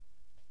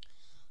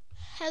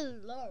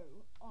Hello,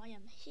 I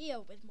am here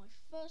with my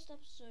first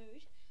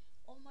episode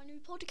of my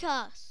new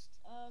podcast,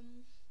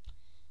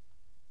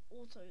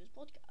 Auto's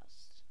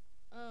podcast.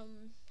 I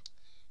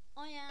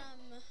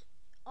am,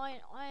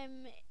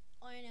 I'm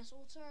INS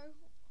Auto,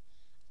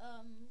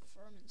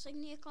 from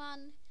Insignia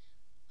Clan.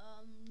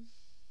 Um,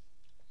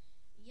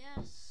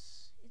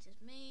 yes, it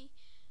is me.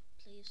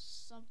 Please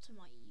sub to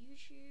my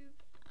YouTube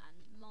and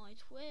my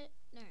Twitch.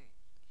 No,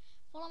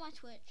 follow my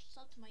Twitch,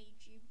 sub to my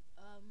YouTube.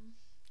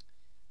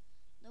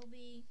 There'll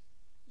be,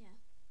 yeah.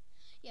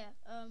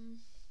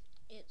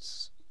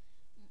 It's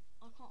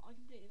I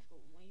completely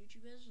forgot what my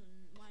YouTube is,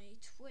 and my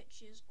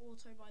Twitch is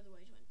Auto by the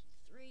way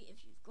 23.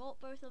 If you've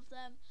got both of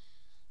them,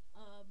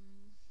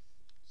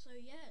 so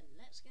yeah,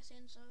 let's get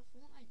into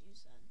Fortnite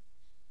news then.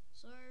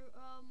 So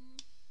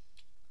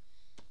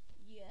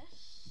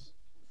yes,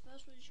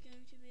 first we're just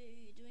going to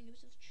be doing a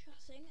bit of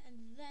chatting,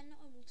 and then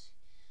I will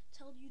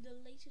tell you the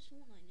latest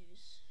Fortnite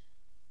news.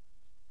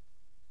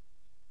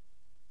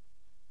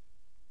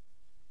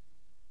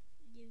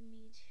 Give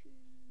me 2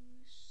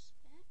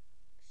 secs.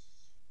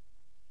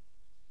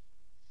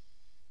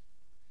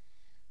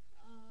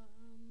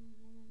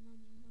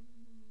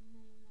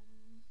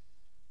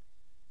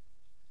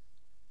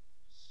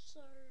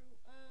 So,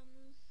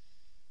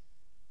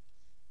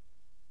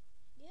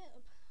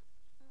 yeah,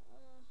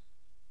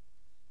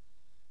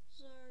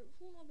 so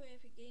Fortnite by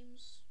Epic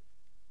Games,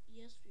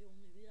 yes, we all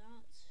knew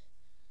that.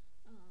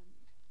 Let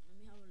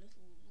me have a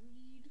little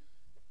read.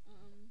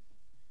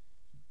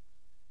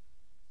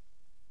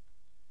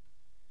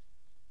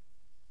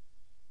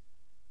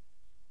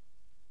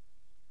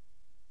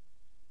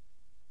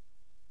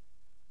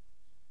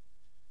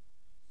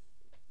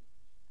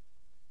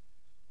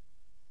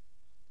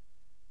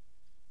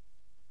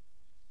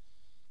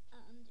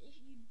 And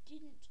if you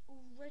didn't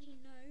already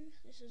know,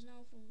 this is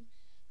now from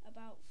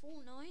about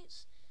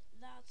Fortnite,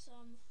 that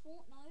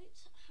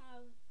Fortnite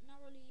have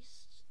now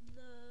released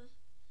the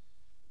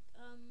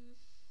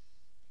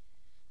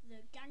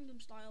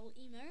Gangnam Style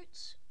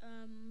emote.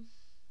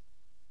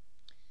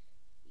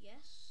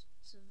 Yes,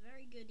 it's a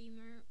very good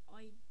emote.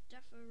 I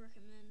definitely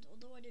recommend.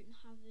 Although I don't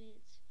have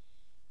it,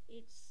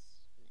 it's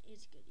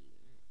good emote.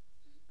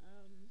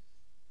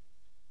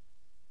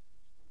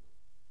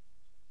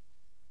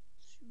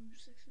 2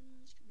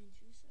 seconds. Give me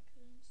 2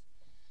 seconds.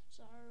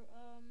 So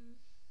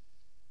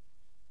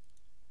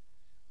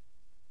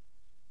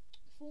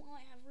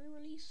Fortnite have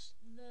re-released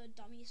the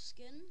dummy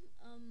skin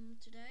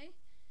today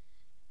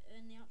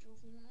in the actual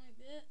Fortnite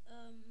bit.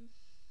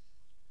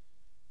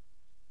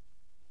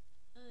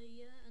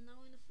 Yeah, and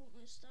now in the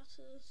Fortnite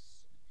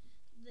status,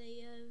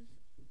 they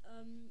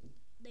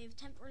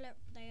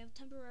have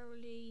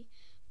temporarily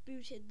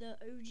booted the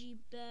OG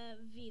Bear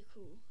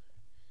vehicle.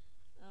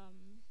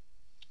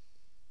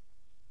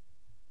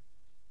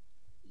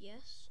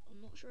 Yes,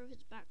 I'm not sure if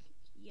it's back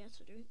yet.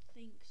 I don't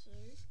think so.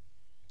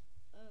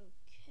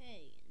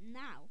 Okay,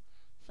 now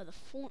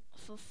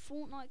for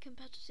Fortnite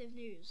competitive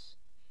news.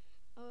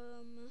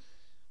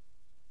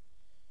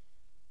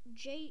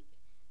 J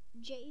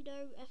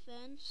Jado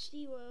FN,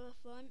 Stevo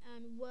FN,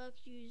 and Work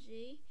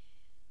UZ,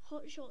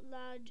 Hotshot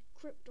Lad,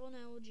 Krypton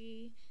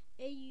LG,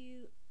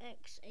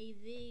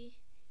 AUXAV,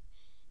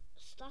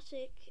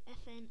 Static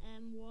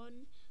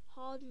FNM1,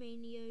 Hard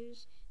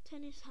Manios,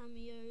 Tennis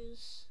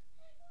Hamios,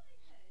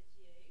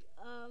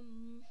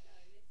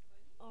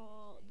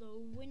 are the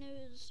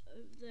winners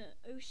of the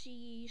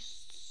OCE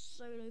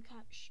Solo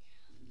Cash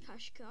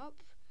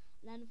Cup.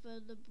 Then for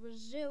the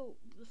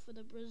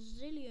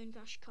Brazilian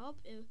Cash Cup,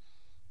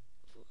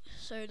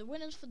 so the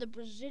winners for the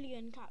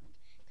Brazilian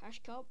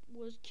Cash Cup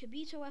was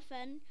Kibito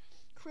FN,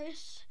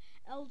 Chris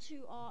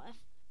L2R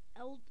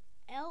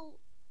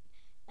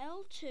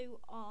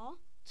L2R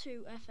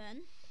 2FN,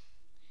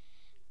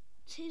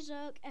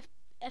 Tizerk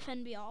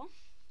FNBR,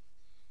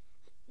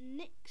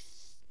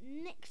 Nix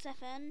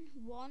FN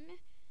 1,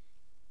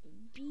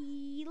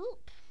 Beep,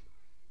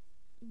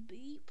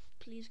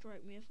 please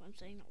correct me if I'm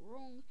saying that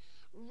wrong,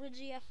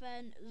 Ridgy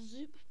FN,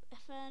 Zoop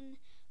FN,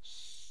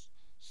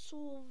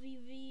 Saw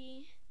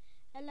VV,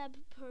 Elab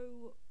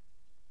Pro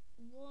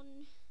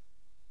 1,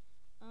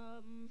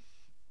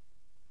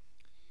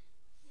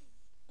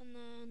 and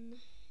then,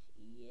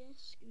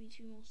 yes, give me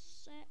 2 more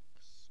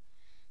secs.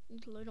 I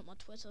need to load up my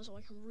Twitter so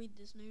I can read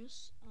this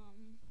news.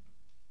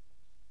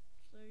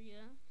 So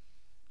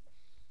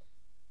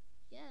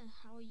yeah,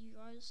 how are you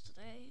guys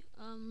today?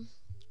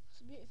 It's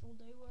a beautiful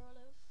day where I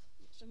live,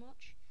 not so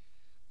much.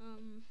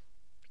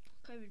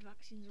 COVID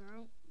vaccines are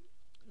out,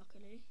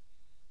 luckily.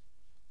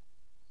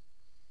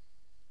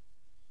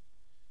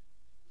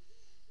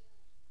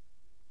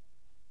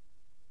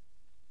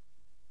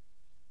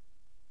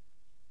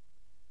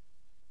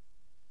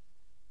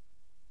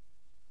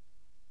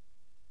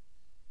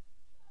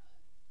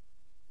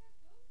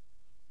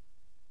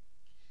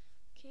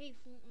 Okay,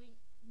 Fortnite.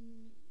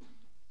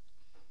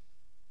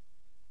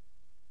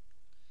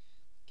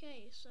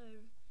 Okay, so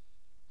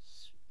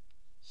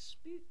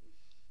spook.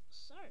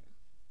 So,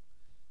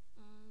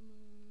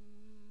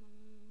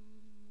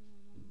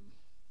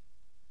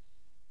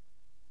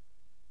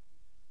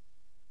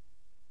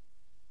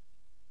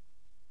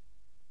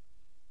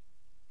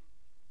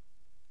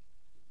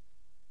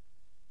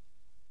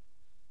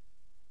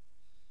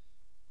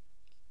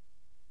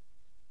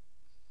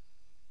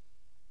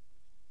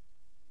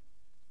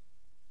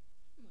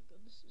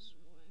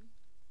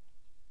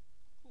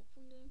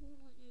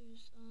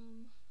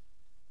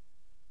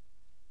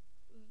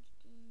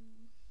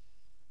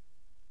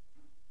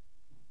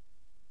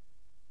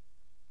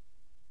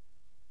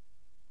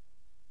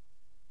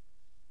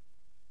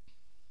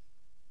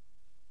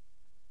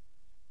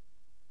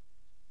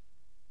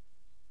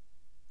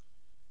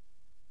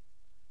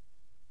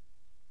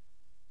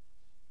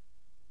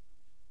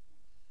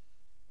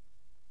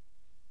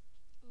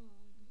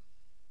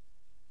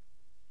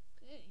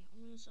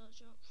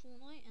 search up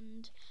Fortnite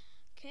and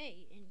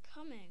okay,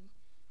 incoming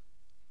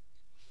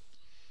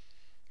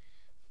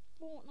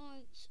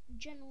Fortnite's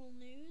general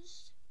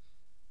news.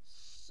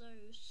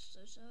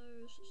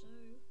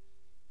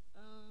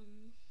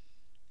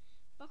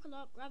 Buckle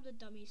up, grab the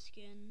dummy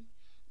skin.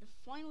 The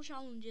final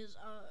challenges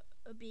are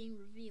being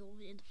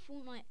revealed in the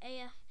Fortnite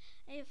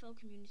AFL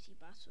community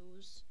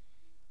battles.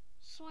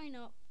 Sign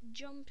up,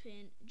 jump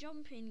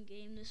in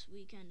game this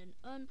weekend and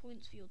earn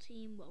points for your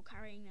team while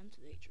carrying them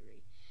to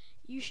victory.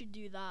 You should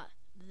do that.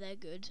 They're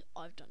good.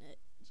 I've done it.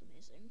 It's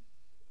amazing.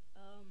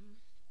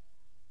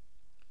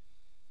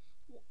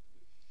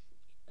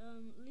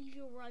 Leave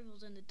your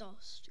rivals in the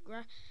dust.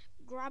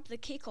 Grab the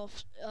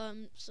kickoff.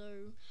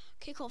 So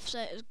kickoff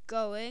set is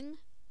going.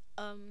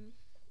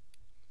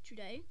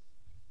 Today.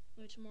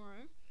 No,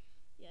 tomorrow.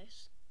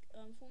 Yes.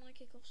 Fortnite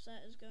kickoff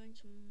set is going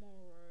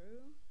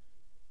tomorrow.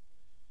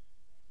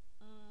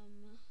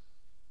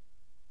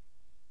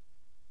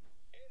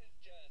 It is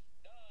just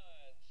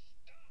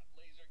non-stop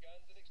laser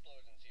guns and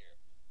explosions here.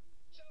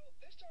 So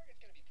this target's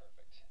gonna be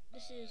perfect.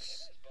 This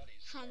is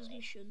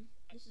transmission.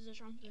 This is a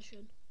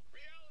transmission.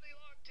 Reality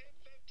lock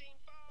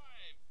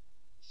 10-15-5.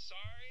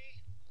 Sorry,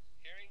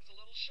 hearing's a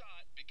little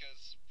shot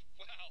because,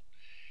 well,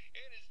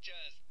 it is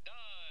just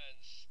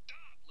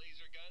non-stop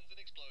laser guns and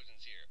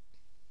explosions here.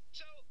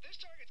 So this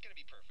target's gonna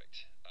be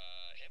perfect.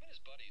 Him and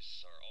his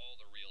buddies are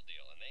all the real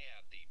deal, and they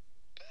have the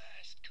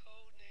best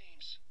code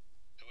names.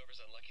 Whoever's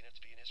unlucky enough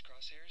to be in his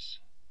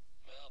crosshairs,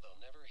 well,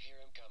 they'll never hear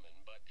him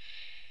coming, but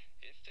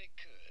if they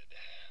could,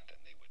 then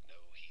they would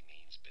know he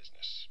means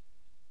business.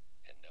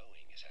 And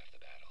knowing is half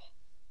the battle.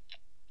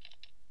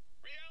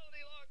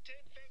 Reality lock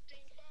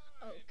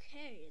 10-15-5.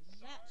 Okay,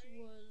 that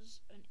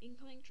was an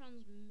incoming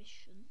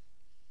transmission.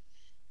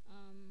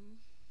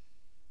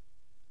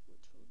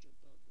 What told you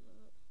about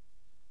that?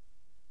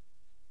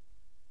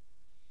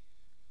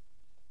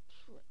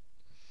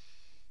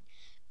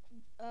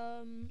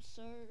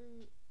 So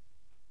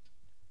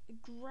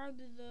grab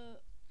the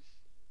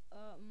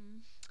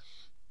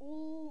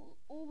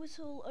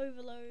orbital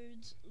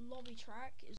overloads lobby track is